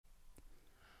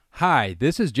Hi,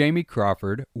 this is Jamie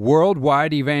Crawford,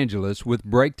 worldwide evangelist with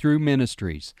Breakthrough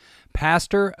Ministries,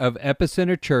 pastor of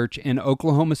Epicenter Church in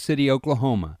Oklahoma City,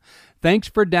 Oklahoma. Thanks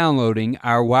for downloading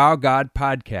our Wow God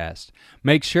podcast.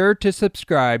 Make sure to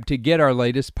subscribe to get our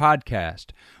latest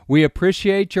podcast. We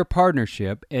appreciate your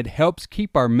partnership. It helps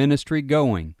keep our ministry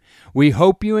going. We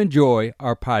hope you enjoy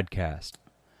our podcast.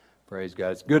 Praise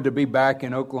God. It's good to be back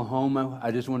in Oklahoma.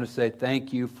 I just want to say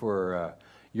thank you for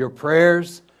your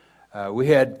prayers. We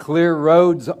had clear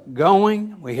roads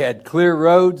going. We had clear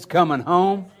roads coming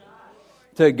home.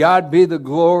 To God be the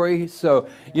glory. So,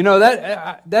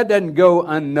 that doesn't go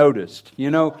unnoticed.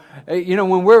 When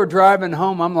we were driving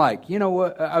home, I'm like, you know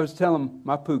what? I was telling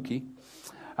my Pookie,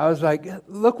 I was like,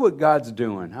 look what God's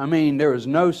doing. I mean, there was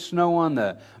no snow on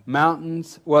the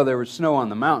mountains. Well, there was snow on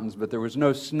the mountains, but there was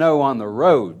no snow on the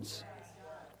roads.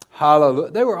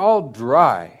 Hallelujah. They were all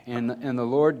dry, and the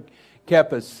Lord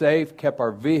kept us safe, kept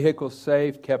our vehicles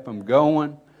safe, kept them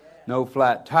going. No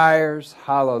flat tires.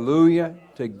 Hallelujah.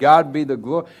 To God be the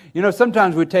glory.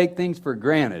 Sometimes we take things for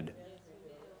granted.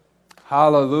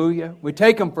 Hallelujah. We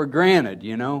take them for granted,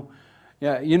 Yeah,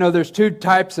 there's two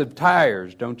types of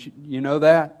tires. Don't you know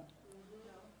that?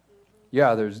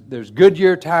 Yeah, there's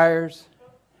Goodyear tires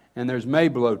and there's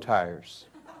Mayblow tires.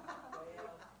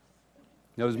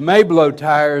 Those Mayblow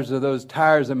tires are those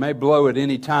tires that may blow at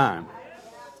any time.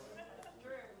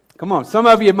 Come on, some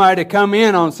of you might have come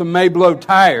in on some Mayblow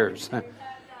tires.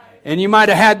 And you might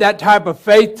have had that type of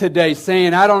faith today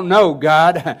saying, I don't know,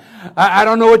 God. I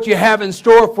don't know what you have in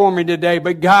store for me today.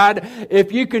 But God,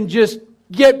 if you can just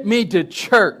get me to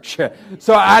church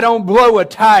so I don't blow a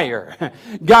tire.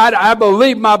 God, I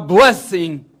believe my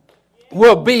blessing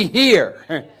will be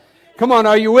here. Come on,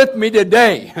 are you with me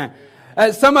today?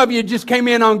 Some of you just came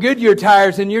in on Goodyear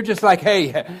tires and you're just like,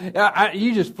 hey,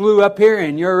 you just flew up here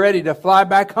and you're ready to fly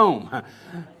back home.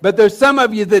 But there's some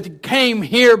of you that came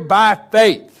here by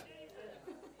faith.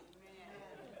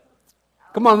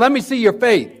 Come on, let me see your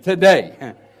faith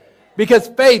today. Because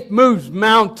faith moves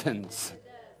mountains.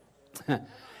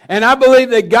 And I believe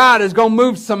that God is going to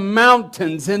move some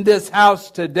mountains in this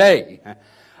house today.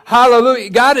 Hallelujah.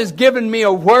 God has given me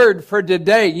a word for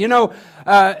today.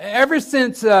 Ever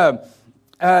since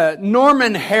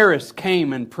Norman Harris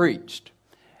came and preached,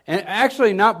 and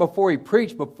actually not before he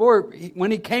preached,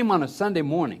 when he came on a Sunday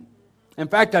morning. In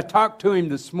fact, I talked to him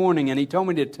this morning and he told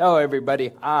me to tell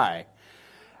everybody hi.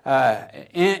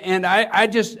 I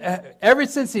just, ever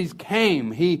since he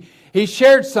came, he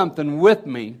shared something with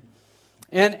me.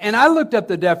 And I looked up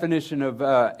the definition of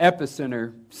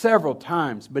epicenter several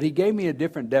times, but he gave me a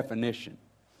different definition.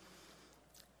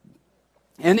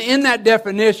 And in that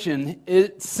definition,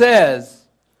 it says,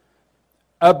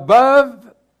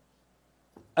 above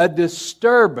a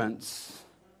disturbance,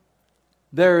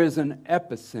 there is an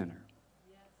epicenter.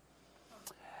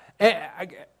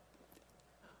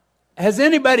 Has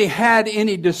anybody had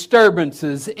any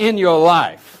disturbances in your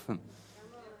life?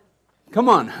 Come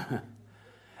on.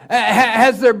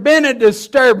 Has there been a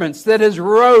disturbance that has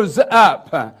rose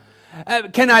up?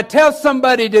 Can I tell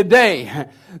somebody today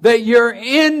that you're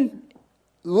in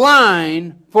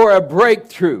line for a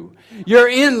breakthrough? You're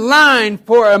in line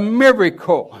for a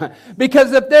miracle.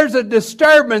 Because if there's a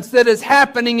disturbance that is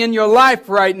happening in your life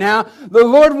right now, the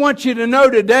Lord wants you to know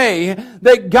today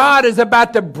that God is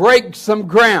about to break some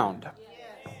ground.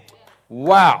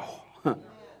 Wow.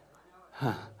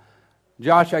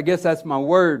 Josh, I guess that's my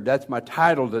word. That's my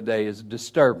title today, is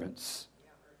disturbance.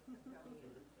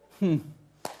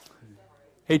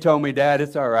 He told me, Dad,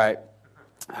 it's all right.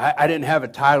 I didn't have a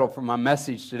title for my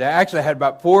message today. I actually had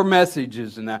about 4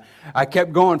 messages, and I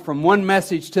kept going from one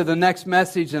message to the next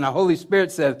message, and the Holy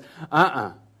Spirit says,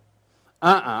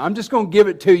 I'm just going to give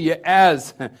it to you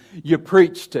as you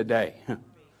preach today.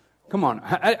 Come on.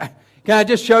 Can I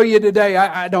just show you today?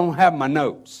 I don't have my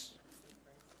notes.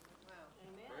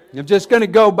 I'm just going to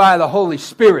go by the Holy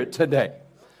Spirit today.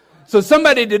 So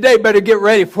somebody today better get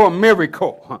ready for a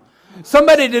miracle.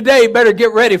 Somebody today better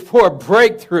get ready for a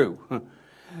breakthrough.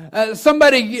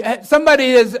 Somebody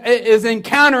is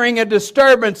encountering a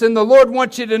disturbance, and the Lord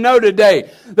wants you to know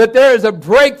today that there is a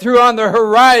breakthrough on the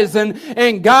horizon,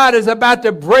 and God is about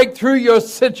to break through your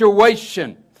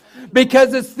situation.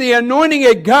 Because it's the anointing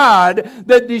of God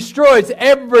that destroys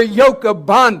every yoke of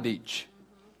bondage.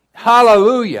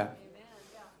 Hallelujah.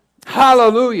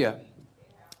 Hallelujah.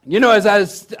 As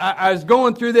I was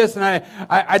going through this, and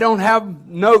I don't have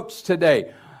notes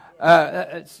today.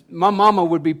 My mama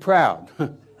would be proud.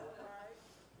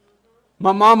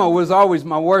 My mama was always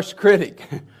my worst critic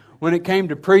when it came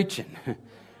to preaching.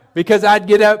 Because I'd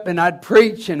get up and I'd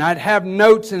preach and I'd have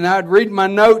notes and I'd read my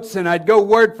notes and I'd go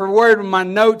word for word with my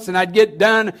notes and I'd get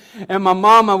done and my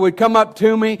mama would come up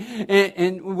to me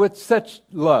and with such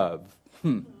love.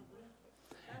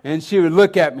 And she would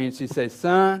look at me and she'd say,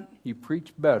 "Son, you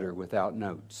preach better without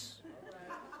notes."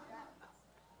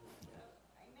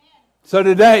 So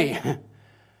today,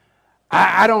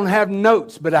 I don't have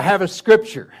notes, but I have a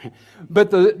scripture.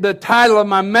 But the title of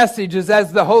my message is,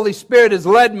 as the Holy Spirit has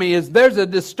led me, is there's a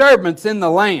disturbance in the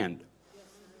land.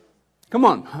 Come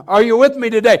on, are you with me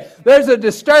today? There's a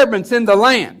disturbance in the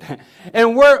land.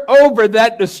 And we're over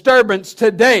that disturbance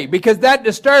today, because that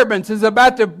disturbance is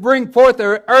about to bring forth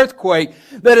an earthquake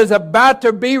that is about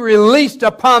to be released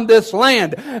upon this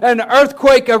land. An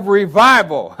earthquake of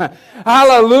revival.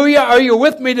 Hallelujah. Are you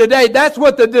with me today? That's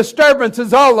what the disturbance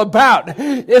is all about.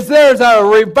 Is there's a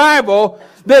revival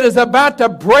that is about to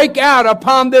break out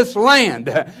upon this land.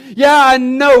 Yeah, I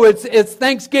know it's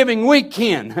Thanksgiving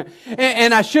weekend,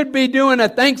 and I should be doing a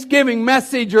Thanksgiving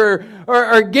message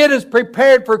or get us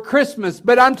prepared for Christmas,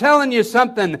 but I'm telling you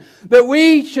something, that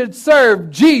we should serve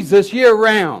Jesus year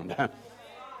round.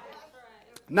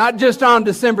 Not just on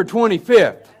December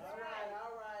 25th.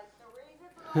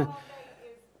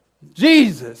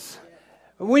 Jesus.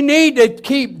 We need to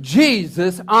keep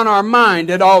Jesus on our mind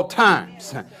at all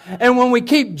times. And when we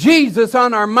keep Jesus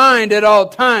on our mind at all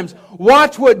times,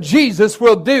 watch what Jesus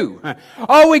will do.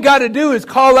 All we got to do is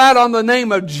call out on the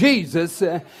name of Jesus,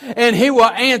 and He will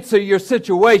answer your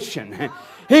situation.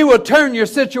 He will turn your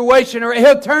situation, or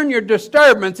He'll turn your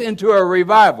disturbance into a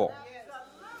revival.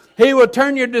 He will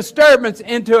turn your disturbance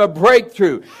into a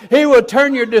breakthrough. He will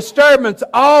turn your disturbance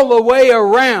all the way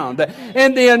around.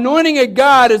 And the anointing of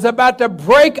God is about to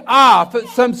break off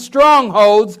some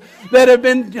strongholds that have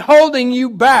been holding you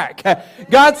back.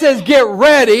 God says, get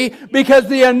ready, because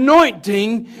the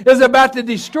anointing is about to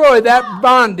destroy that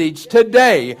bondage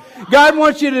today. God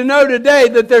wants you to know today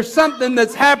that there's something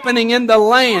that's happening in the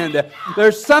land.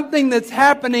 There's something that's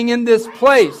happening in this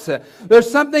place.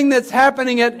 There's something that's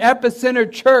happening at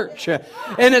Epicenter Church.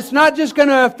 And it's not just going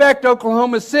to affect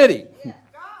Oklahoma City.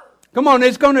 Come on,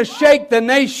 it's going to shake the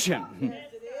nation.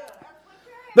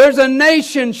 There's a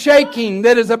nation shaking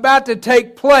that is about to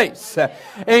take place.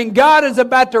 And God is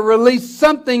about to release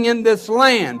something in this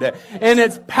land. And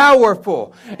it's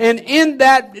powerful. And in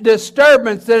that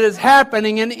disturbance that is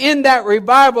happening, and in that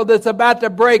revival that's about to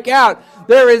break out,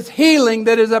 there is healing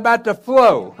that is about to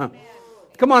flow.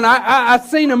 Come on, I've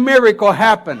seen a miracle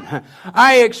happen.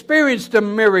 I experienced a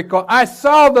miracle. I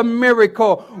saw the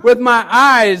miracle with my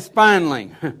eyes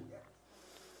finally.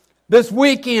 This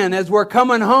weekend, as we're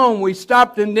coming home, we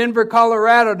stopped in Denver,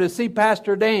 Colorado to see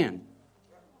Pastor Dan.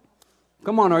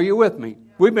 Come on, are you with me?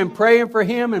 We've been praying for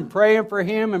him and praying for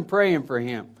him and praying for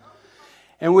him.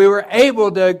 And we were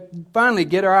able to finally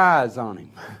get our eyes on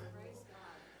him.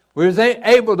 We were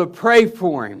able to pray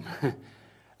for him,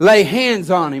 lay hands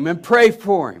on him and pray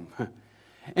for him.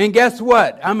 And guess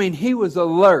what? I mean, he was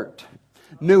alert,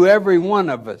 knew every one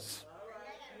of us,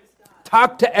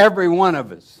 talked to every one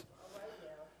of us.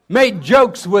 Made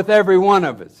jokes with every one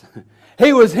of us.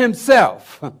 He was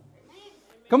himself.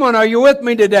 Come on, are you with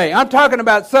me today? I'm talking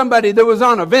about somebody that was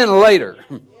on a ventilator.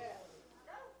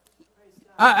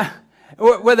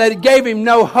 Where they gave him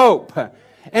no hope.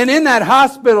 And in that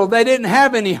hospital, they didn't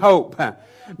have any hope.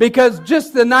 Because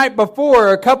just the night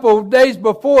before, a couple of days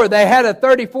before, they had a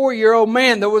 34-year-old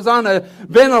man that was on a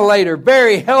ventilator,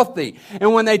 very healthy.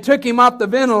 And when they took him off the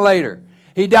ventilator,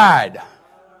 he died.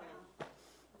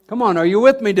 Come on, are you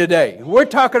with me today? We're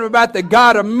talking about the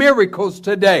God of miracles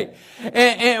today.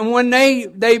 And when they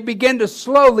began to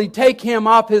slowly take him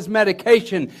off his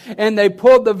medication and they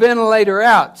pulled the ventilator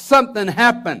out, something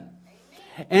happened.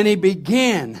 And he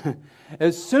began,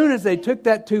 as soon as they took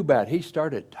that tube out, he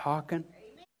started talking.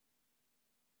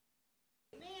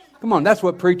 Come on, that's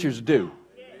what preachers do.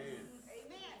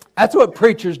 That's what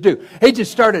preachers do. He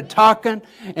just started talking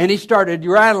and he started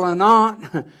rattling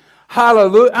on.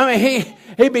 Hallelujah. I mean,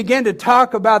 he began to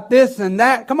talk about this and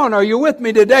that. Come on, are you with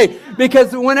me today?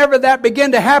 Because whenever that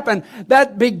began to happen,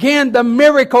 that began the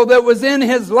miracle that was in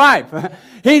his life.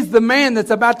 He's the man that's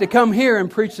about to come here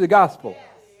and preach the gospel.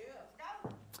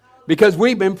 Because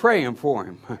we've been praying for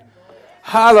him.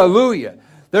 Hallelujah.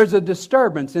 There's a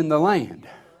disturbance in the land.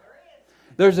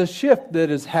 There's a shift that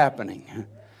is happening.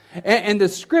 And the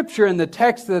scripture and the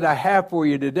text that I have for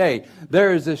you today,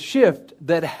 there is a shift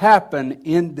that happened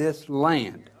in this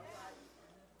land.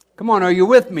 Come on, are you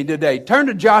with me today? Turn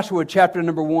to Joshua chapter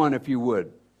number 1 if you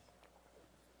would.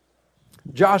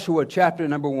 Joshua chapter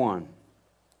number 1.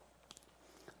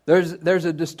 There's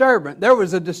a disturbance. There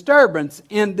was a disturbance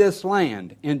in this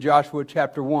land in Joshua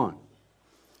chapter 1.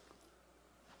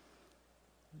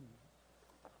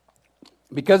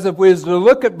 Because if we was to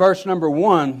look at verse number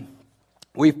 1,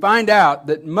 we find out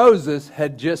that Moses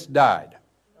had just died.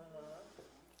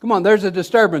 Come on, there's a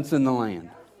disturbance in the land.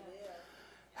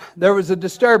 There was a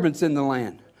disturbance in the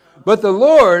land. But the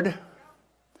Lord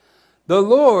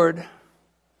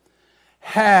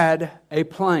had a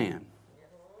plan.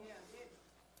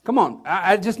 Come on,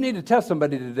 I just need to tell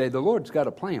somebody today, the Lord's got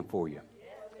a plan for you.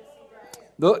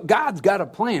 God's got a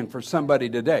plan for somebody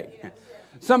today.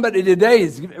 Somebody today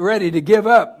is ready to give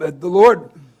up. But the Lord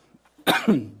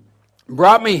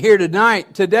brought me here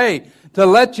today to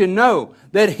let you know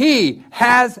that He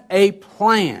has a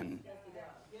plan.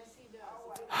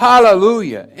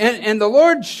 Hallelujah. And the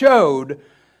Lord showed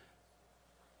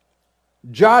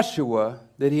Joshua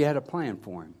that He had a plan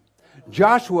for him.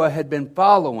 Joshua has been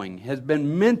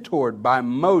mentored by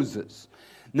Moses.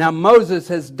 Now Moses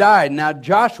has died. Now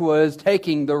Joshua is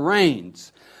taking the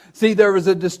reins. See, there was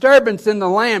a disturbance in the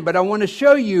land, but I want to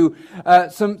show you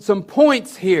some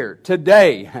points here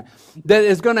today that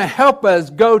is going to help us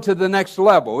go to the next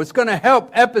level. It's going to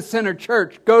help Epicenter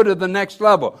Church go to the next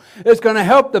level. It's going to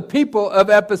help the people of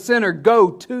Epicenter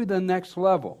go to the next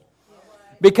level.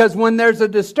 Because when there's a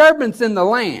disturbance in the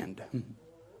land,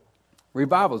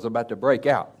 revival is about to break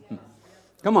out.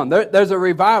 Come on, there's a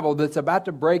revival that's about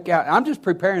to break out. I'm just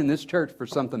preparing this church for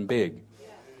something big.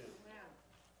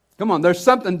 Come on, there's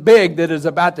something big that is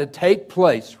about to take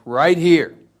place right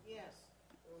here.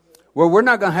 Well, we're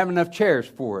not going to have enough chairs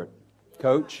for it,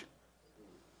 Coach.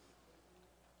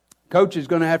 Coach is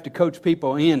going to have to coach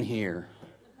people in here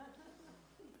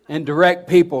and direct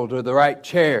people to the right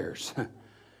chairs.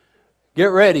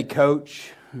 Get ready, Coach.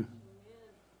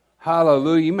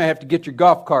 Hallelujah. You may have to get your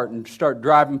golf cart and start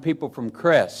driving people from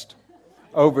Crest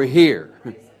over here.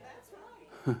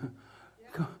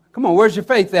 Come on, where's your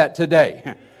faith at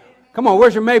today? Come on,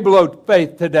 where's your Maybello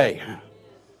faith today?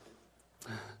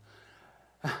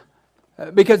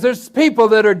 Because there's people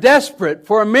that are desperate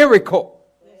for a miracle.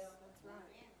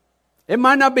 It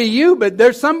might not be you, but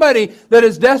there's somebody that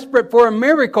is desperate for a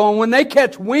miracle, and when they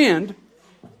catch wind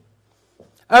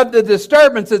of the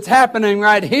disturbance that's happening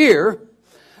right here,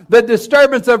 the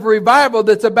disturbance of revival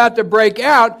that's about to break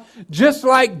out, just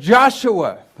like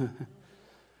Joshua.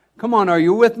 Come on, are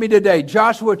you with me today?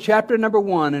 Joshua chapter number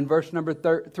 1 and verse number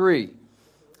 3.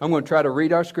 I'm going to try to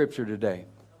read our scripture today.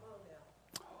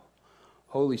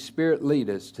 Holy Spirit, lead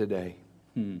us today.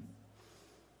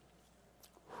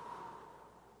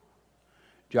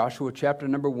 Joshua chapter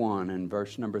number 1 and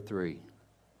verse number 3.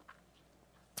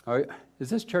 Is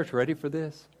this church ready for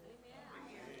this?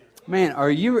 Man, are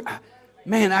you...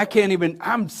 Man, I can't even...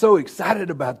 I'm so excited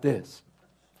about this.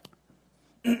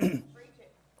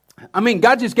 I mean,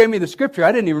 God just gave me the scripture.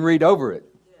 I didn't even read over it.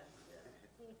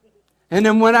 And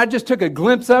then when I just took a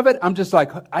glimpse of it, I'm just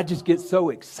like, I just get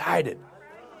so excited.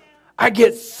 I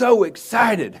get so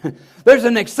excited. There's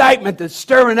an excitement that's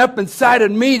stirring up inside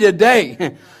of me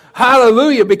today.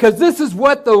 Hallelujah, because this is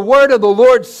what the word of the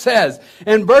Lord says.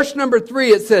 In verse number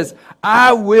 3, it says,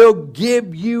 I will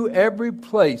give you every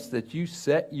place that you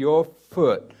set your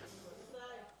foot.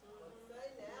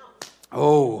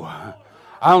 Oh,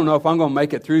 I don't know if I'm going to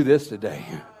make it through this today.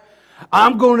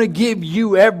 I'm going to give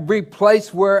you every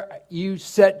place where you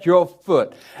set your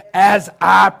foot, as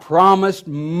I promised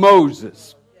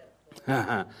Moses.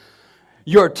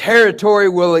 Your territory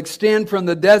will extend from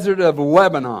the desert of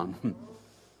Lebanon.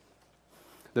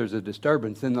 There's a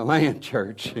disturbance in the land,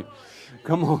 church.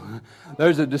 Come on.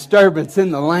 There's a disturbance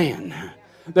in the land.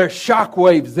 There's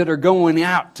shockwaves that are going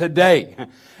out today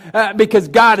because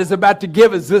God is about to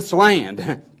give us this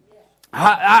land.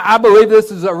 I believe this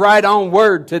is a right on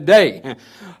word today.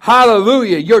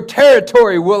 Hallelujah. Your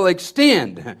territory will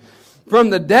extend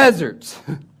from the deserts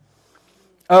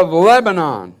of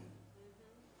Lebanon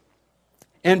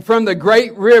and from the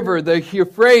great river, the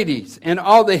Euphrates, and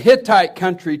all the Hittite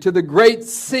country to the great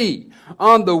sea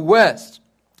on the west.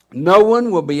 No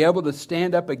one will be able to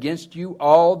stand up against you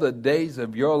all the days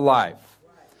of your life.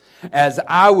 As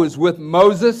I was with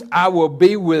Moses, I will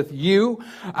be with you.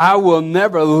 I will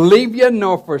never leave you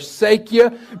nor forsake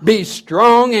you. Be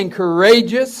strong and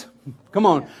courageous. Come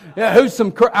on.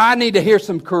 I need to hear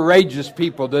some courageous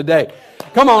people today.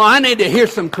 Come on, I need to hear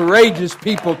some courageous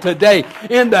people today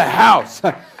in the house.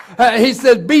 He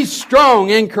says, be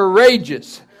strong and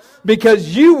courageous,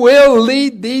 because you will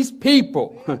lead these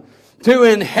people to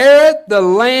inherit the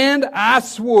land I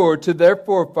swore to their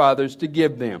forefathers to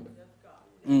give them.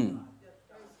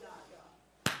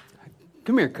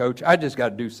 Come here, Coach. I just got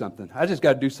to do something. I just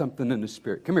got to do something in the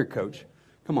Spirit. Come here, Coach.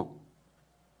 Come on.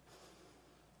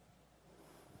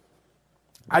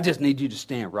 I just need you to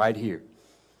stand right here.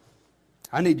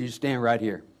 I need you to stand right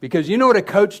here. Because you know what a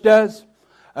coach does?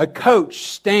 A coach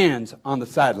stands on the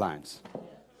sidelines.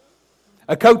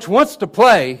 A coach wants to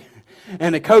play,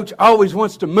 and a coach always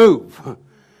wants to move.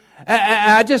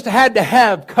 I just had to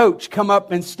have Coach come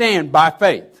up and stand by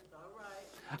faith.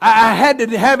 I had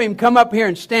to have him come up here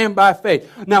and stand by faith.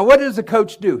 Now, what does a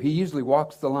coach do? He usually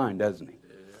walks the line, doesn't he?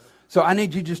 So I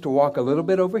need you just to walk a little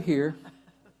bit over here.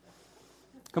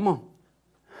 Come on.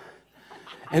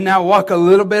 And now walk a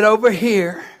little bit over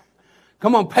here.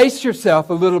 Come on, pace yourself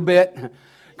a little bit.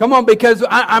 Come on, because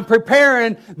I'm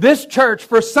preparing this church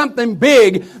for something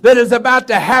big that is about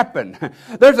to happen.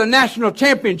 There's a national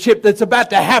championship that's about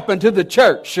to happen to the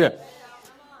church.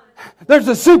 There's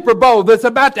a Super Bowl that's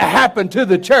about to happen to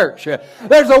the church.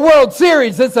 There's a World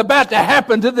Series that's about to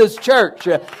happen to this church.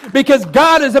 Because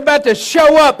God is about to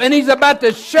show up and He's about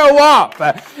to show off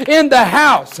in the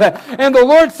house. And the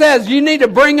Lord says you need to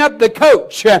bring up the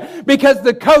coach because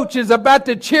the coach is about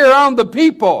to cheer on the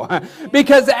people.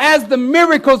 Because as the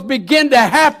miracles begin to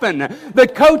happen, the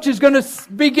coach is going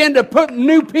to begin to put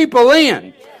new people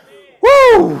in.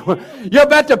 Woo! You're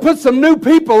about to put some new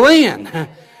people in.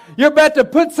 You're about to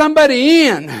put somebody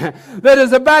in that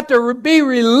is about to be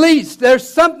released. There's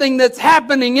something that's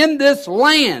happening in this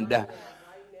land.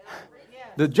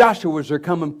 The Joshuas are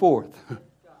coming forth.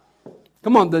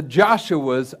 Come on, the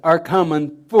Joshuas are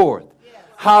coming forth.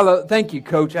 Thank you,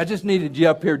 Coach. I just needed you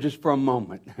up here just for a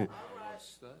moment.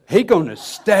 He's going to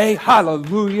stay.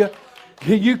 Hallelujah.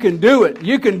 You can do it.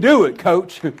 You can do it,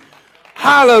 Coach.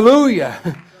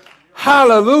 Hallelujah.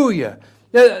 Hallelujah.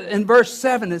 In verse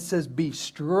 7 it says, be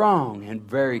strong and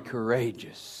very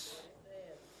courageous.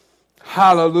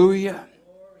 Hallelujah.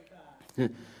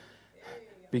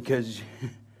 Because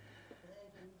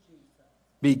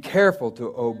be careful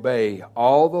to obey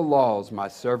all the laws my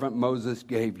servant Moses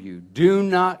gave you. Do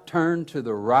not turn to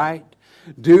the right.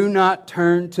 Do not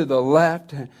turn to the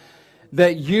left.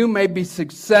 That you may be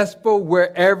successful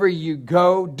wherever you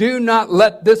go. Do not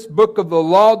let this book of the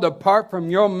law depart from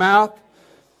your mouth.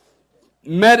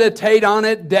 Meditate on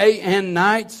it day and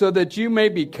night so that you may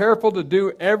be careful to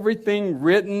do everything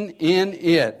written in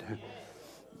it.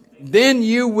 Then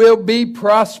you will be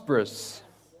prosperous.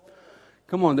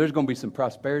 Come on, there's going to be some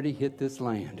prosperity hit this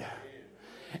land.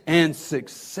 And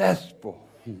successful.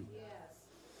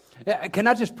 Can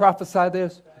I just prophesy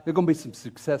this? There's going to be some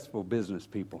successful business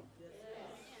people.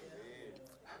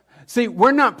 See,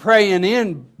 we're not praying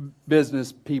in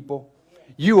business people.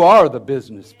 You are the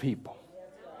business people.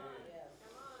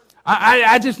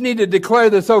 I just need to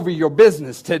declare this over your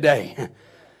business today.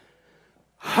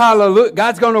 Hallelujah.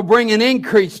 God's going to bring an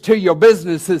increase to your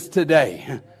businesses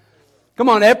today. Come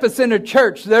on, Epicenter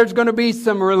Church, there's going to be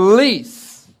some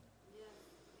release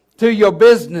to your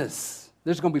business.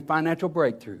 There's going to be financial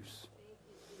breakthroughs.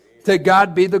 To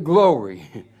God be the glory.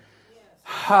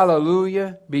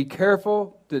 Hallelujah. Be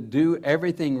careful to do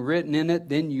everything written in it,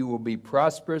 then you will be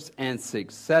prosperous and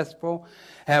successful.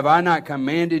 Have I not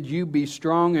commanded you, be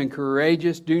strong and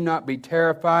courageous? Do not be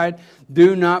terrified.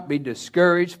 Do not be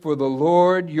discouraged, for the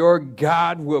Lord your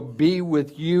God will be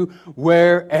with you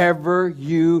wherever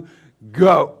you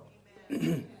go.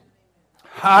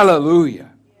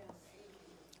 Hallelujah.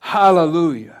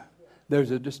 Hallelujah.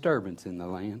 There's a disturbance in the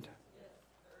land.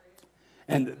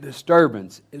 And the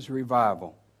disturbance is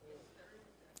revival.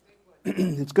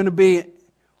 It's going to be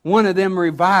one of them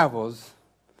revivals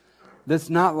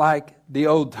that's not like the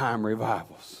old time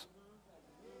revivals.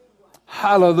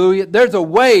 Hallelujah. There's a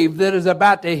wave that is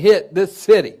about to hit this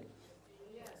city.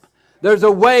 There's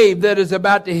a wave that is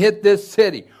about to hit this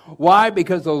city. Why?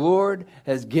 Because the Lord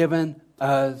has given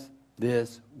us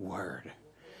this word.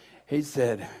 He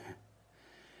said,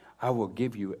 I will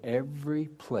give you every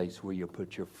place where you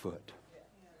put your foot.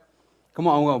 Come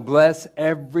on, I'm going to bless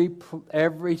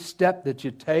every step that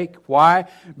you take. Why?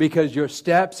 Because your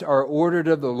steps are ordered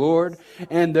of the Lord,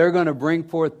 and they're going to bring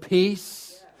forth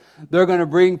peace. They're going to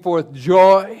bring forth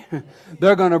joy.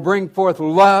 They're going to bring forth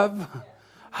love.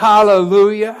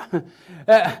 Hallelujah.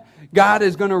 God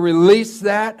is going to release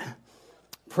that.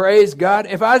 Praise God.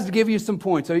 If I was to give you some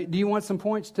points, do you want some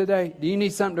points today? Do you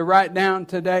need something to write down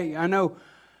today? I know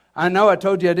I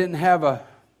told you I didn't have a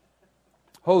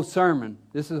whole sermon.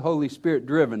 This is Holy Spirit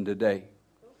driven today.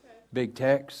 Okay. Big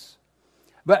text.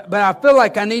 But I feel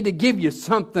like I need to give you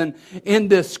something in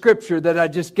this scripture that I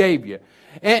just gave you.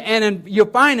 And you'll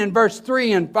find in verse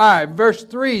 3 and 5. Verse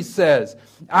 3 says,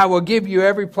 I will give you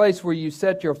every place where you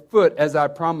set your foot as I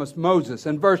promised Moses.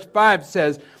 And verse 5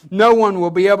 says, no one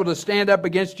will be able to stand up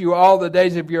against you all the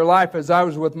days of your life. As I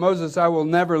was with Moses, I will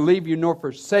never leave you nor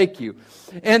forsake you.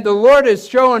 And the Lord is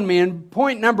showing me, and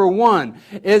point number 1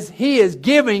 is He is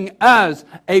giving us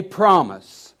a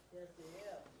promise.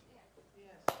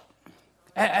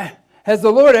 Has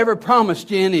the Lord ever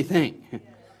promised you anything?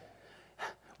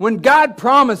 When God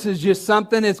promises you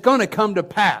something, it's going to come to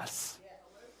pass.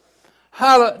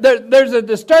 There's a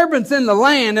disturbance in the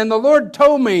land, and the Lord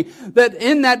told me that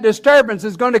in that disturbance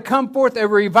is going to come forth a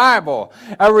revival.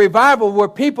 A revival where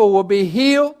people will be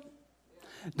healed,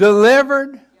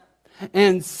 delivered,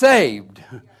 and saved.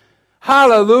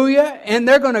 Hallelujah. And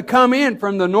they're going to come in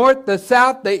from the north, the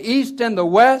south, the east, and the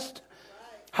west.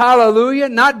 Hallelujah.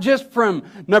 Not just from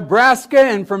Nebraska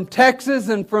and from Texas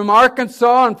and from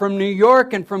Arkansas and from New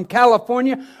York and from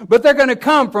California, but they're going to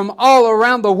come from all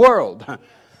around the world.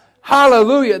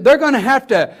 Hallelujah. They're going to have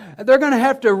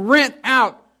to rent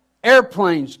out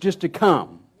airplanes just to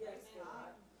come.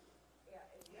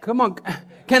 Come on.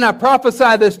 Can I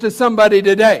prophesy this to somebody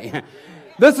today?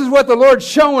 This is what the Lord's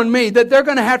showing me, that they're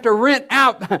going to have to rent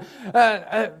out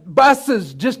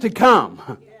buses just to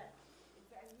come.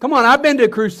 Come on, I've been to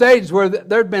crusades where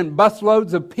there have been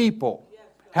busloads of people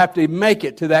have to make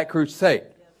it to that crusade.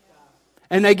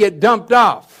 And they get dumped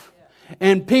off.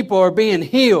 And people are being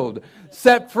healed,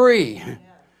 set free.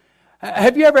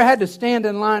 Have you ever had to stand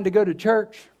in line to go to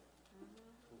church?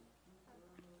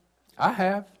 I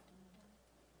have.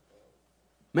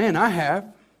 Man, I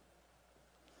have.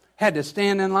 Had to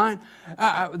stand in line.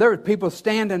 There were people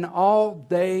standing all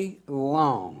day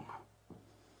long.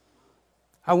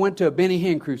 I went to a Benny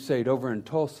Hinn crusade over in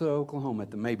Tulsa, Oklahoma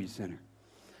at the Mabee Center.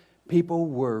 People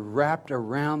were wrapped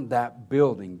around that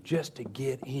building just to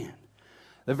get in.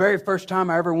 The very first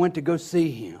time I ever went to go see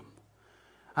him.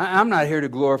 I'm not here to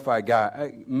glorify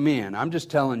God, men. I'm just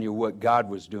telling you what God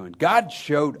was doing. God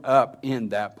showed up in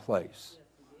that place.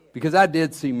 Because I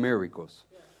did see miracles.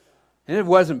 And it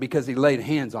wasn't because he laid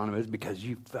hands on them. It was because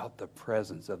you felt the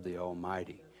presence of the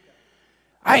Almighty.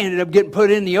 I ended up getting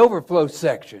put in the overflow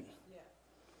section.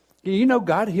 You know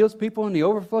God heals people in the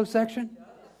overflow section?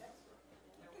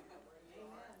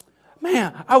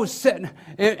 Man, I was sitting.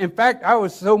 In fact, I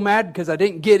was so mad because I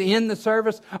didn't get in the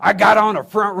service. I got on the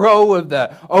front row of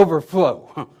the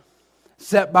overflow.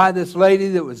 Sat by this lady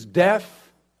that was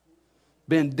deaf.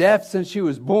 Been deaf since she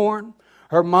was born.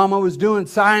 Her mama was doing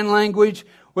sign language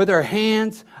with her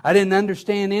hands. I didn't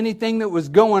understand anything that was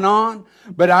going on.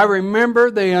 But I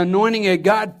remember the anointing of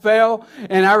God fell.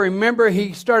 And I remember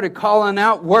he started calling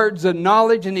out words of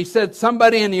knowledge. And he said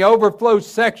somebody in the overflow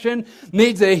section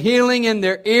needs a healing in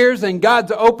their ears. And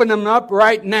God's opening them up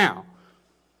right now.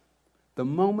 The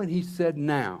moment he said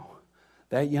now,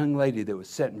 that young lady that was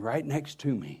sitting right next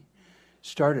to me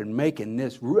started making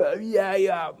this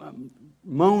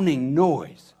moaning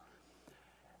noise.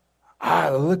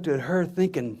 I looked at her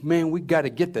thinking, man, we got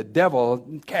to get the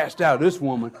devil cast out of this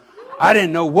woman. I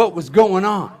didn't know what was going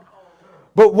on.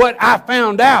 But what I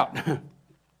found out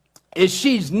is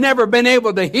she's never been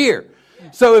able to hear.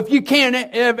 So if you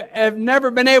have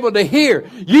never been able to hear,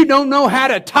 you don't know how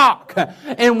to talk.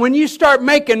 And when you start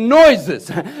making noises,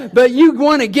 but you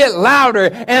want to get louder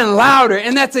and louder.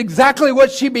 And that's exactly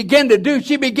what she began to do.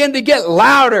 She began to get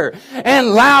louder and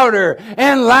louder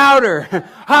and louder.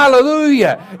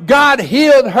 Hallelujah. God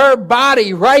healed her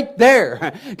body right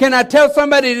there. Can I tell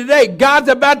somebody today, God's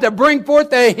about to bring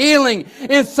forth a healing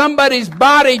in somebody's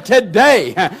body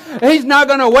today. He's not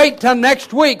going to wait till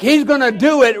next week. He's going to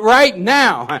do it right now.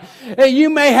 You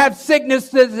may have sickness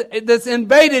that's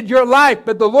invaded your life,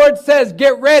 but the Lord says,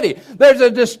 get ready. There's a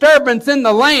disturbance in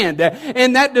the land,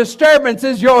 and that disturbance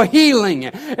is your healing.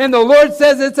 And the Lord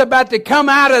says it's about to come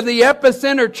out of the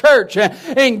Epicenter Church,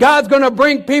 and God's going to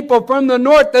bring people from the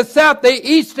north, the south, the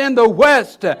east, and the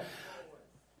west to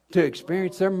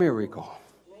experience their miracle.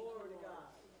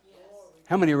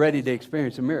 How many are ready to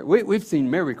experience a miracle? We've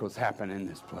seen miracles happen in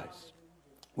this place.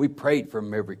 We prayed for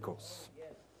miracles.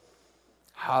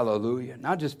 Hallelujah.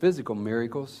 Not just physical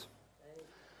miracles.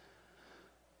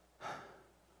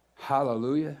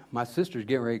 Hallelujah. My sister's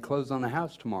getting ready to close on a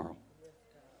house tomorrow.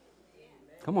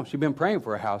 Come on, she's been praying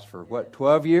for a house for,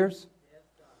 12 years?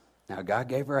 Now, God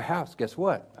gave her a house. Guess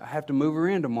what? I have to move her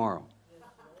in tomorrow.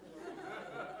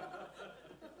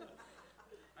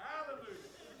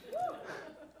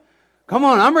 Come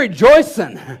on, I'm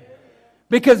rejoicing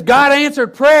because God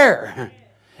answered prayer.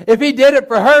 If he did it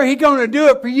for her, he's going to do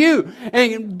it for you.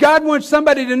 And God wants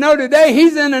somebody to know today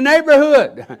he's in the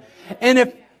neighborhood. And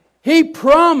if he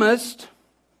promised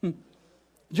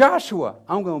Joshua,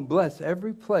 I'm going to bless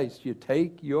every place you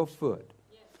take your foot.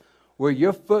 Where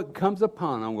your foot comes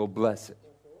upon, I'm going to bless it.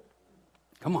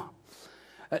 Come on.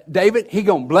 David, he's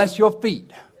going to bless your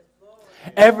feet.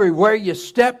 Everywhere you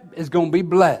step is going to be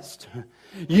blessed.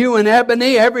 You and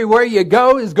Ebony, everywhere you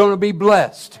go is going to be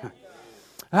blessed.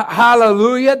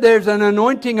 Hallelujah. There's an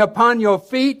anointing upon your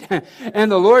feet. And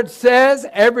the Lord says,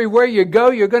 everywhere you go,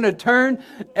 you're going to turn,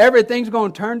 everything's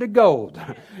going to turn to gold.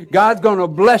 God's going to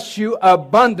bless you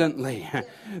abundantly.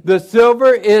 The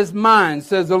silver is mine,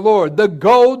 says the Lord. The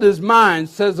gold is mine,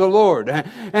 says the Lord.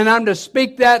 And I'm to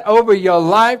speak that over your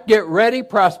life. Get ready.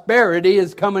 Prosperity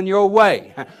is coming your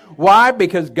way. Why?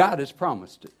 Because God has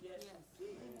promised it.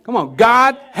 Come on,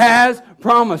 God has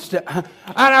promised it.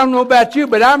 I don't know about you,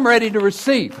 but I'm ready to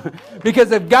receive.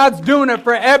 Because if God's doing it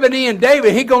for Ebony and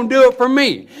David, He's going to do it for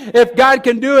me. If God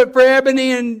can do it for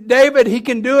Ebony and David, He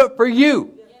can do it for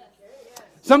you.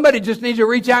 Somebody just needs to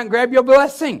reach out and grab your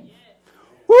blessing.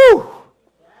 Woo!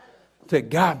 To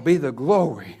God be the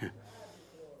glory.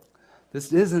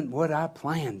 This isn't what I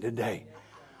planned today.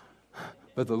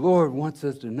 But the Lord wants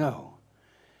us to know,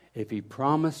 if He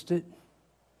promised it,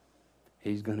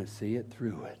 He's going to see it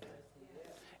through it.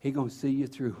 He's going to see you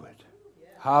through it.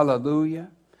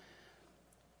 Hallelujah.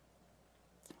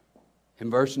 In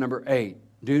verse number 8,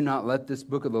 do not let this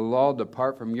book of the law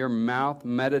depart from your mouth.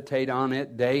 Meditate on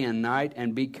it day and night,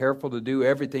 and be careful to do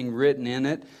everything written in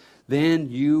it.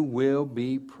 Then you will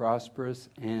be prosperous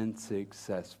and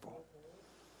successful.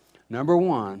 Number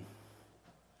 1,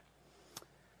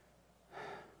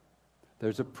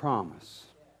 there's a promise.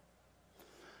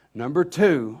 Number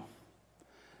 2,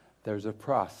 there's a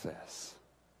process.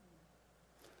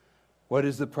 What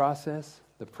is the process?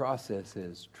 The process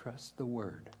is trust the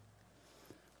Word.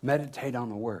 Meditate on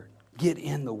the Word. Get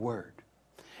in the Word.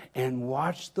 And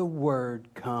watch the Word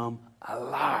come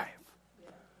alive.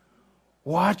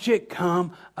 Watch it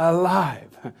come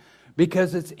alive.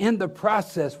 Because it's in the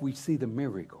process we see the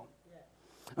miracle.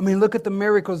 I mean, look at the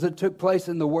miracles that took place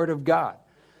in the Word of God.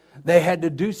 They had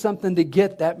to do something to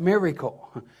get that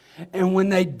miracle. And when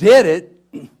they did it,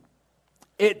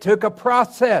 it took a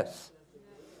process.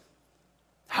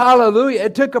 Hallelujah.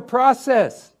 It took a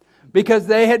process because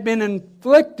they had been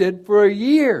inflicted for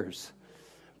years.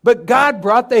 But God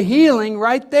brought the healing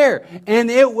right there.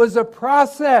 And it was a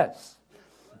process.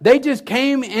 They just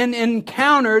came and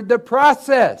encountered the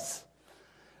process.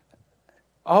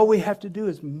 All we have to do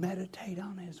is meditate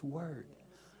on His Word.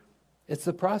 It's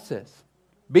the process.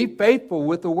 Be faithful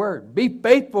with the Word. Be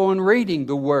faithful in reading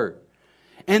the Word.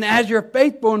 And as you're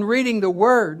faithful in reading the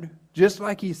Word, just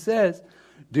like He says,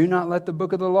 do not let the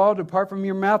book of the law depart from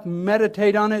your mouth.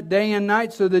 Meditate on it day and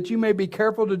night so that you may be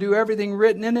careful to do everything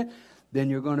written in it. Then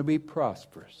you're going to be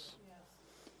prosperous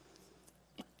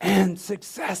and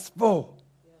successful.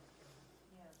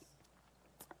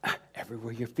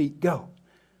 Everywhere your feet go.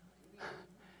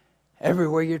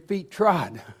 Everywhere your feet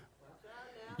trod.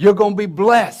 You're going to be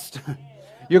blessed.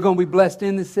 You're going to be blessed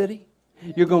in the city.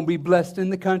 You're going to be blessed in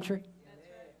the country.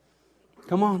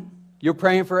 Come on. You're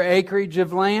praying for acreage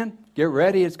of land. Get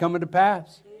ready. It's coming to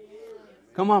pass.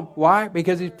 Come on. Why?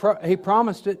 Because He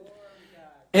promised it.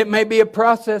 It may be a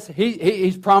process.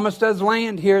 He's promised us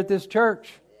land here at this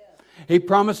church. He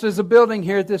promised us a building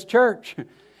here at this church.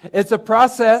 It's a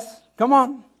process. Come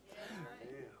on.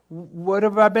 What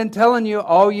have I been telling you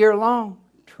all year long?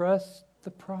 Trust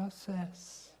the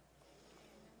process.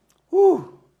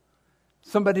 Woo.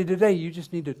 Somebody today, you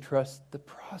just need to trust the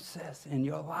process in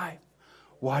your life.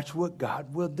 Watch what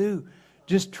God will do.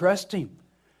 Just trust Him.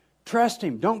 Trust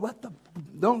Him. Don't let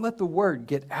the Word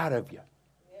get out of you.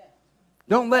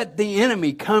 Don't let the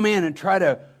enemy come in and try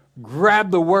to grab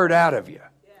the Word out of you.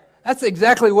 That's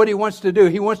exactly what he wants to do.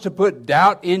 He wants to put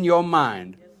doubt in your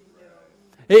mind.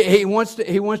 He wants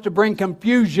to bring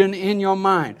confusion in your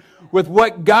mind. With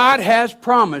what God has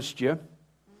promised you,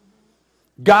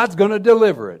 God's going to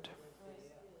deliver it.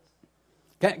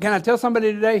 Can I tell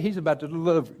somebody today? He's about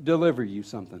to deliver you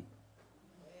something.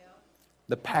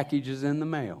 The package is in the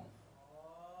mail.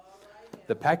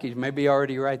 The package may be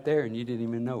already right there and you didn't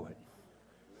even know it.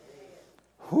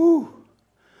 Whew.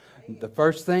 The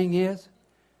first thing is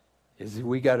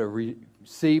we got to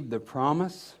receive the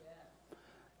promise,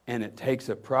 and it takes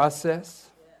a process.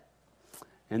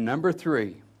 And number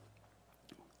 3,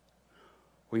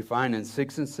 we find in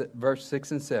verse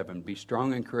 6 and 7, be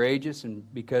strong and courageous, and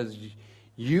because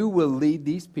you will lead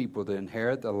these people to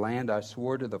inherit the land I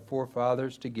swore to the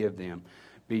forefathers to give them.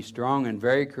 Be strong and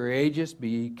very courageous.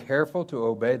 Be careful to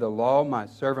obey the law my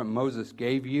servant Moses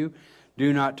gave you.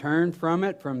 Do not turn from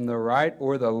it from the right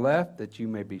or the left, that you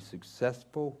may be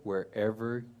successful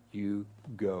wherever you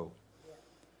go.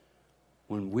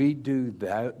 When we do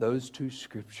those 2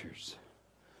 scriptures,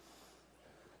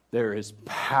 there is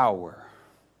power.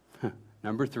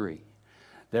 Number 3,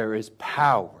 there is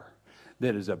power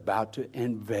that is about to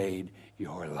invade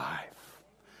your life.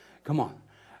 Come on.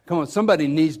 Somebody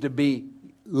needs to be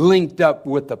linked up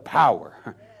with the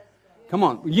power. Come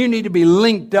on, you need to be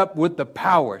linked up with the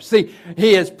power. See,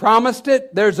 He has promised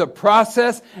it, there's a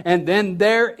process, and then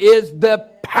there is the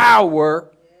power.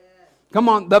 Come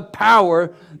on, the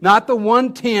power, not the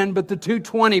 110, but the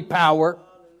 220 power.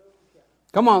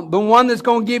 Come on, the one that's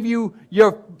going to give you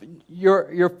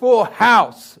your full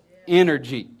house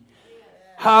energy.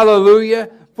 Hallelujah,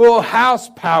 full house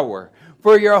power.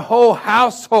 For your whole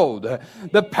household.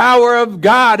 The power of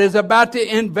God is about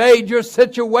to invade your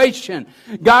situation.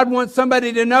 God wants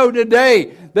somebody to know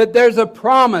today that there's a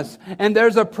promise and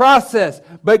there's a process,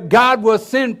 but God will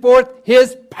send forth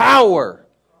His power.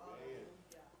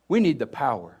 We need the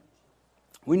power.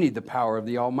 We need the power of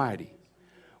the Almighty.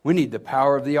 We need the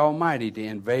power of the Almighty to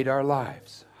invade our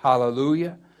lives.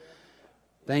 Hallelujah.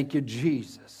 Thank you,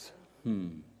 Jesus.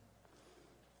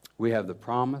 We have the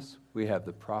promise. We have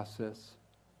the process.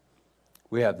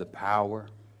 We have the power.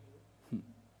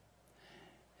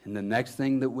 And the next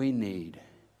thing that we need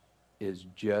is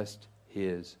just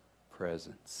His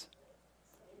presence.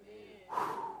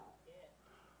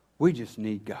 We just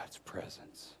need God's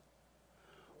presence.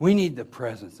 We need the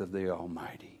presence of the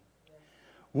Almighty.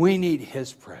 We need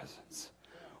His presence.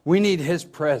 We need His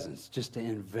presence just to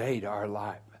invade our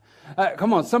life.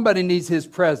 Come on, somebody needs His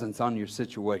presence on your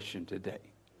situation today.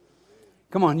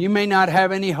 Come on, you may not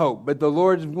have any hope, but the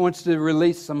Lord wants to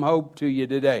release some hope to you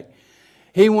today.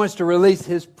 He wants to release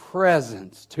His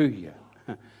presence to you.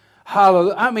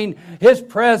 Hallelujah. I mean, His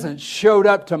presence showed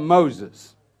up to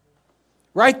Moses.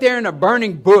 Right there in a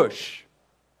burning bush.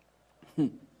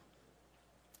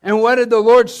 And what did the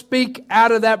Lord speak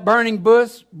out of that burning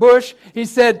bush? He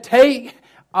said, take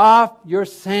off your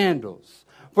sandals,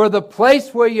 for the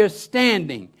place where you're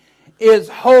standing is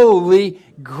holy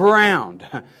ground.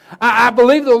 I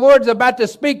believe the Lord's about to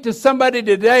speak to somebody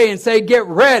today and say, get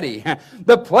ready.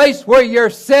 The place where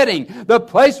you're sitting, the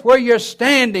place where you're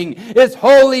standing is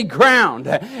holy ground.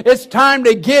 It's time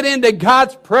to get into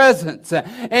God's presence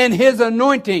and His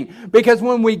anointing, because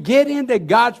when we get into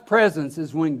God's presence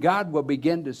is when God will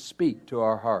begin to speak to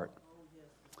our heart.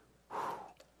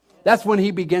 That's when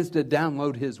He begins to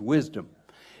download His wisdom,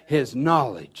 His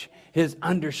knowledge, His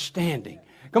understanding.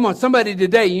 Come on, somebody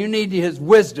today, you need His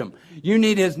wisdom. You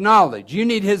need His knowledge. You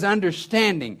need His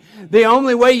understanding. The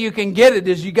only way you can get it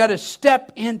is you got to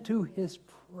step into His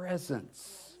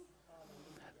presence.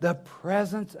 The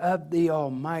presence of the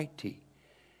Almighty.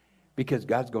 Because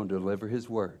God's going to deliver His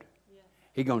word.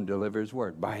 He's going to deliver His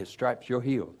word. By His stripes you're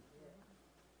healed.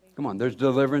 Come on, there's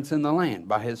deliverance in the land.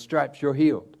 By His stripes you're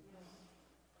healed.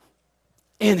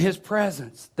 In His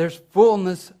presence, there's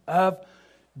fullness of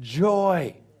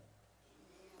joy.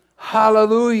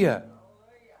 Hallelujah.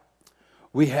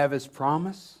 We have His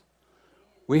promise.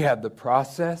 We have the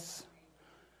process.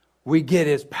 We get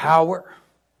His power.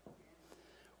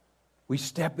 We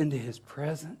step into His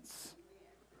presence.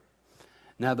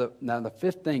 Now the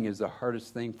fifth thing is the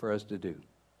hardest thing for us to do.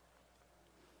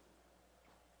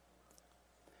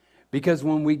 Because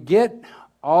when we get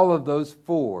all of those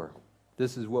four,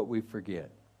 this is what we forget.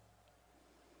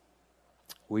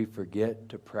 We forget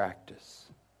to practice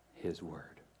His word.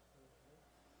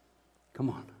 Come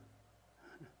on.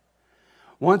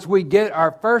 Once we get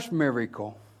our first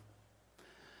miracle,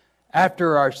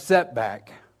 after our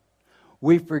setback,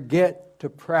 we forget to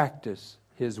practice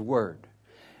His word.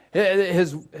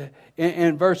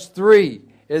 In verse 3,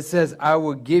 it says, I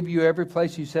will give you every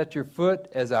place you set your foot,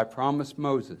 as I promised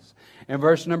Moses. In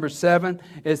verse number 7,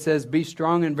 it says, be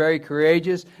strong and very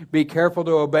courageous. Be careful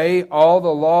to obey all the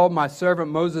law my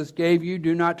servant Moses gave you.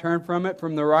 Do not turn from it,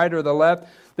 from the right or the left,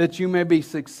 that you may be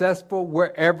successful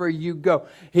wherever you go.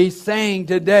 He's saying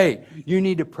today, you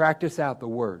need to practice out the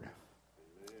word.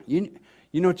 You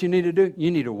know what you need to do?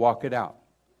 You need to walk it out.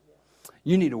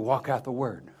 You need to walk out the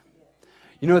word.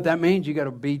 You know what that means? You got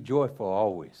to be joyful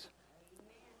always.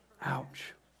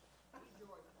 Ouch.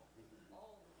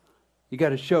 You got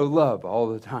to show love all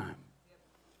the time.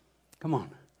 Come on.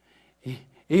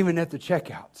 Even at the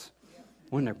checkouts,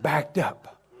 when they're backed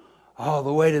up all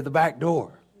the way to the back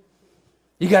door.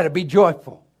 You got to be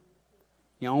joyful.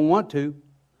 You don't want to.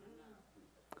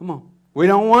 Come on. We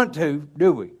don't want to,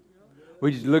 do we?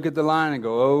 We just look at the line and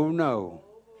go, oh no.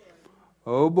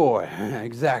 Oh boy.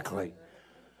 Exactly.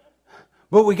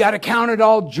 But we got to count it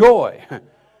all joy.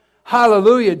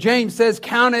 Hallelujah. James says,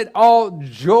 count it all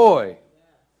joy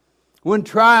when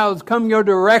trials come your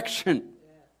direction.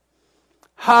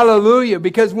 Hallelujah.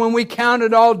 Because when we count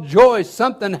it all joy,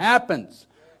 something happens.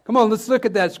 Come on, let's look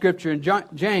at that scripture in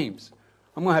James.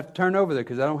 I'm going to have to turn over there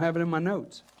because I don't have it in my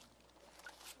notes.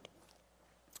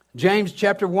 James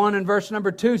chapter 1 and verse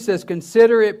number 2 says,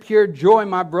 "Consider it pure joy,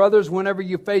 my brothers, whenever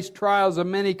you face trials of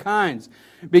many kinds,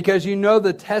 because you know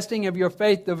the testing of your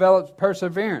faith develops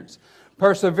perseverance.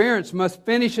 Perseverance must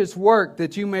finish its work,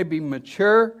 that you may be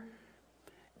mature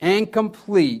and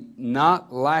complete,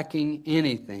 not lacking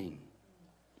anything."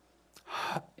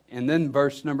 And then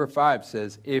verse number 5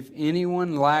 says, "If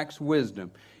anyone lacks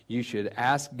wisdom, you should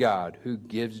ask God, who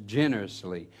gives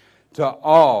generously to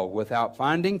all without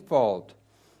finding fault,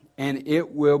 and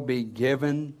it will be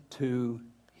given to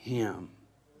him."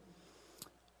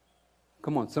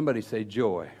 Come on, somebody say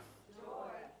joy.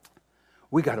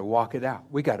 We got to walk it out.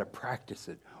 We got to practice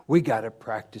it. We got to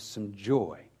practice some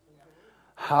joy.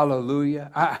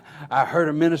 Hallelujah. I heard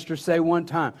a minister say one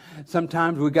time,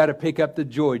 sometimes we got to pick up the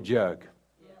joy jug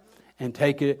and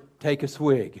take a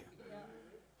swig.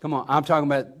 Come on, I'm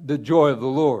talking about the joy of the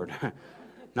Lord,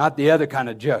 not the other kind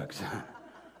of jugs.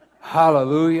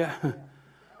 Hallelujah.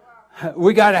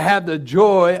 We got to have the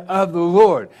joy of the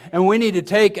Lord. And we need to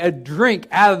take a drink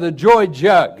out of the joy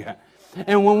jug.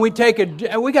 And when we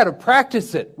we got to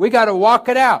practice it. We got to walk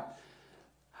it out.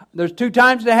 There's 2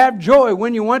 times to have joy,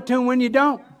 when you want to and when you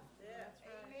don't.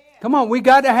 Come on, we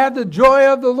got to have the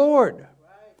joy of the Lord.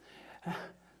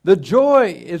 The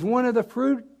joy is one of the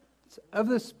fruits of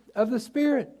the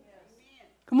Spirit.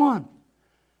 Come on.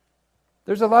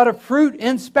 There's a lot of fruit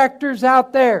inspectors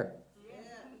out there.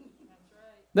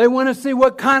 They want to see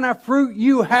what kind of fruit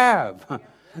you have.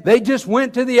 They just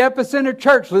went to the Epicenter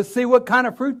Church. Let's see what kind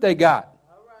of fruit they got.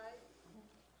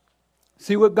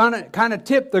 See what kind of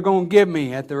tip they're going to give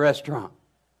me at the restaurant.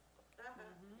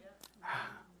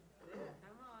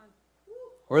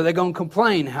 Or are they going to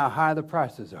complain how high the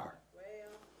prices are?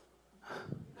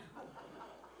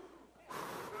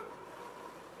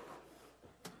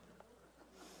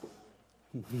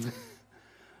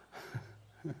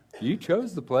 You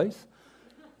chose the place.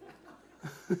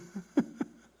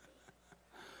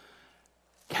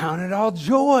 Count it all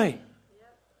joy.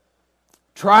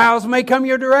 Trials may come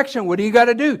your direction. What do you got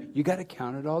to do? You got to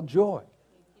count it all joy.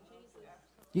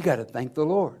 You got to thank the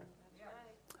Lord.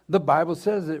 The Bible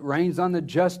says it rains on the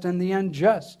just and the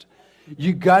unjust.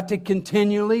 You got to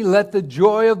continually let the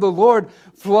joy of the Lord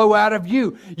flow out of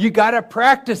you. You got to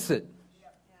practice it.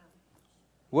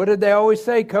 What did they always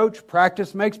say, Coach?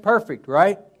 Practice makes perfect,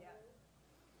 right?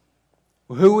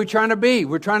 Who are we trying to be?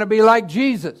 We're trying to be like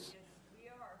Jesus.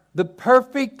 The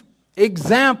perfect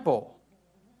example.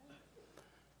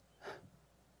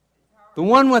 The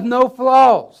one with no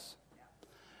flaws.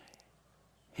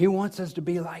 He wants us to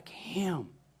be like Him.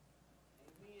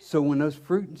 So when those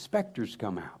fruit inspectors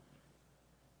come out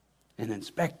and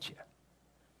inspect you,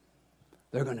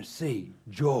 they're going to see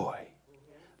joy.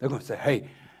 They're going to say, hey,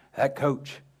 that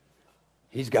coach,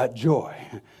 he's got joy.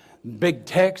 Big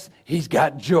Tex, he's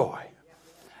got joy.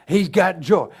 He's got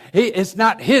joy. It's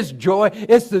not his joy,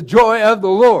 it's the joy of the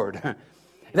Lord.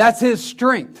 That's his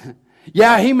strength.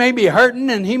 Yeah, he may be hurting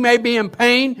and he may be in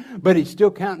pain, but he's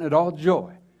still counting it all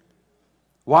joy.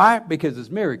 Why? Because his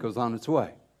miracle's on its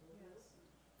way.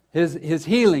 His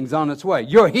healing's on its way.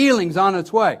 Your healing's on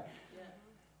its way.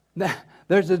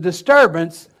 There's a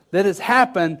disturbance that has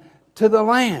happened to the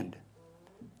land.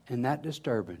 And that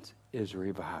disturbance is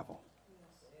revival.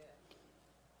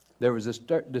 There was a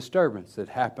disturbance that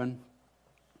happened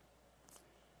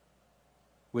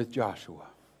with Joshua.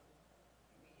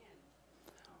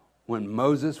 When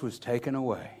Moses was taken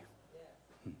away.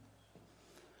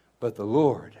 But the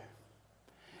Lord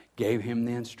gave him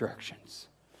the instructions.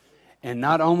 And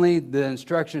not only the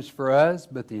instructions for us,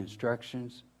 but the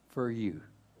instructions for you.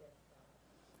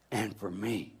 And for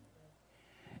me.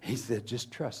 He said,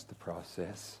 just trust the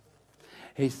process.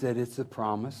 He said, it's the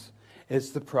promise.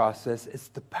 It's the process. It's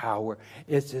the power.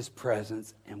 It's His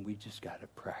presence. And we just got to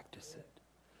practice it.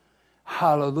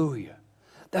 Hallelujah.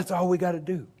 That's all we got to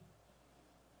do.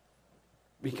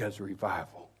 Because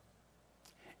revival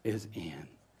is in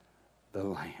the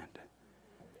land.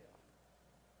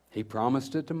 He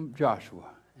promised it to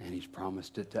Joshua, and He's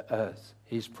promised it to us.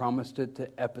 He's promised it to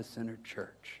Epicenter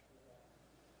Church.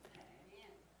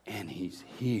 And He's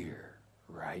here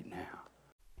right now.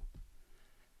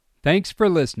 Thanks for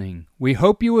listening. We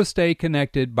hope you will stay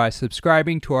connected by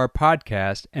subscribing to our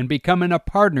podcast and becoming a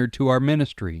partner to our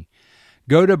ministry.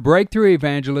 Go to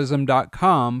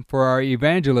breakthroughevangelism.com for our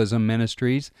evangelism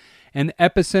ministries and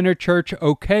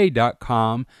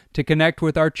epicenterchurchok.com to connect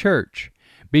with our church.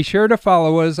 Be sure to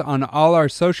follow us on all our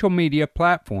social media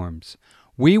platforms.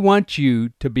 We want you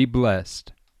to be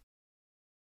blessed.